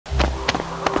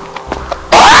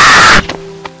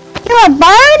a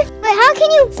bird? Wait, how can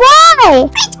you fly?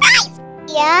 French fries!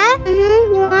 Yeah?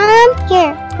 Mm-hmm. You want them?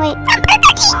 Here, wait. From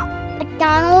Burger King!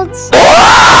 McDonald's?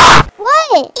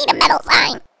 What? Eat a metal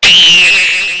sign.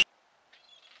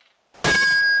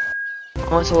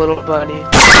 What's a little buddy?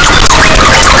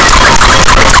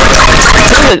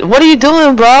 What are you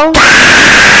doing, bro?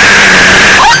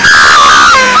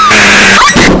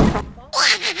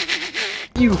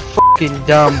 You fucking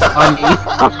dumb bunny.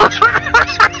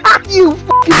 You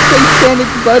fucking satanic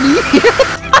bunny.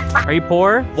 Are you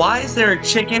poor? Why is there a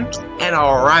chicken and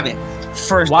a rabbit?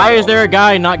 First Why is there a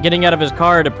guy not getting out of his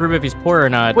car to prove if he's poor or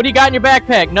not? What do you got in your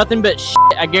backpack? Nothing but shit,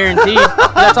 I guarantee.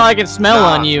 That's all I can smell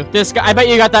on you. This guy, I bet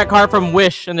you got that car from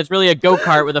Wish, and it's really a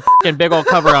go-kart with a fucking big old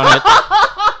cover on it.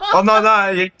 Oh, no,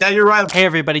 you're right. Hey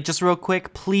everybody, just real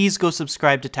quick, please go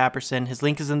subscribe to Tapperson. His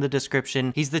link is in the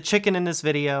description. He's the chicken in this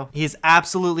video. He is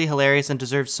absolutely hilarious and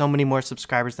deserves so many more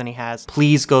subscribers than he has.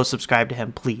 Please go subscribe to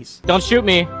him, please. Don't shoot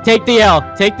me. Take the L.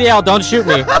 Take the L. Don't shoot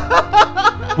me.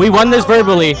 We won this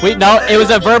verbally. No, it was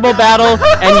a verbal battle,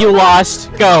 and you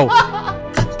lost. Go.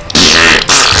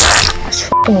 That's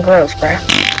fucking gross, bruh.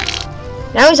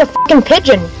 Now he's a fucking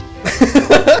pigeon.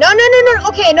 No.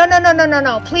 Okay,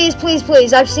 no. Please.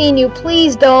 I've seen you.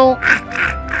 Please don't.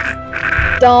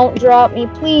 Don't drop me.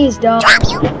 Please don't. Drop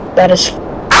you? That is.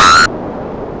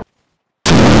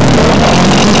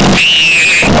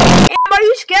 Why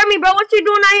you scared me, bro? What you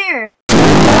doing out here?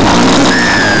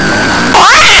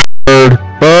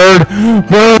 Bird,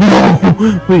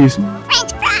 no, please.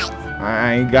 French fries!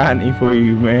 I ain't got any for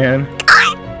you, man.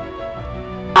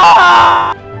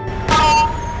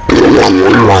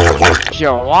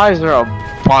 Yo, why is there a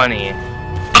bunny?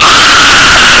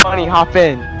 Bunny, hop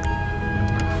in.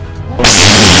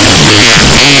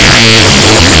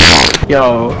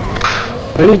 Yo,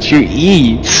 what did you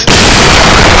eat?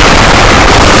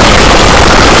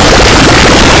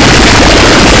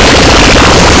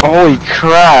 Holy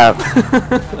crap.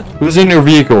 Who's in your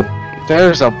vehicle?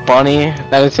 There's a bunny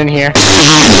that is in here.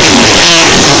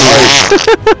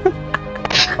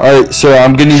 Alright, sir,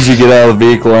 I'm gonna need you to get out of the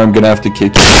vehicle or I'm gonna have to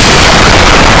kick you.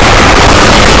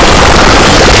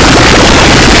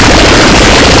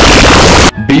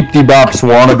 BeepTeeBops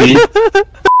wannabe.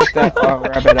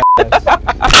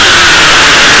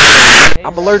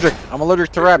 I'm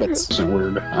allergic to rabbits. This is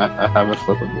weird. I have a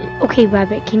flip of it. Okay,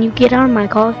 Rabbit, can you get on my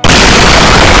car?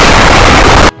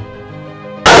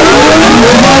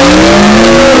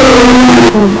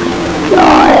 Oh my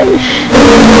gosh.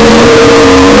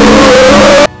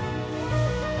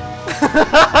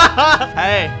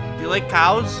 Hey, do you like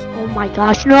cows? Oh my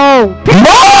gosh, no!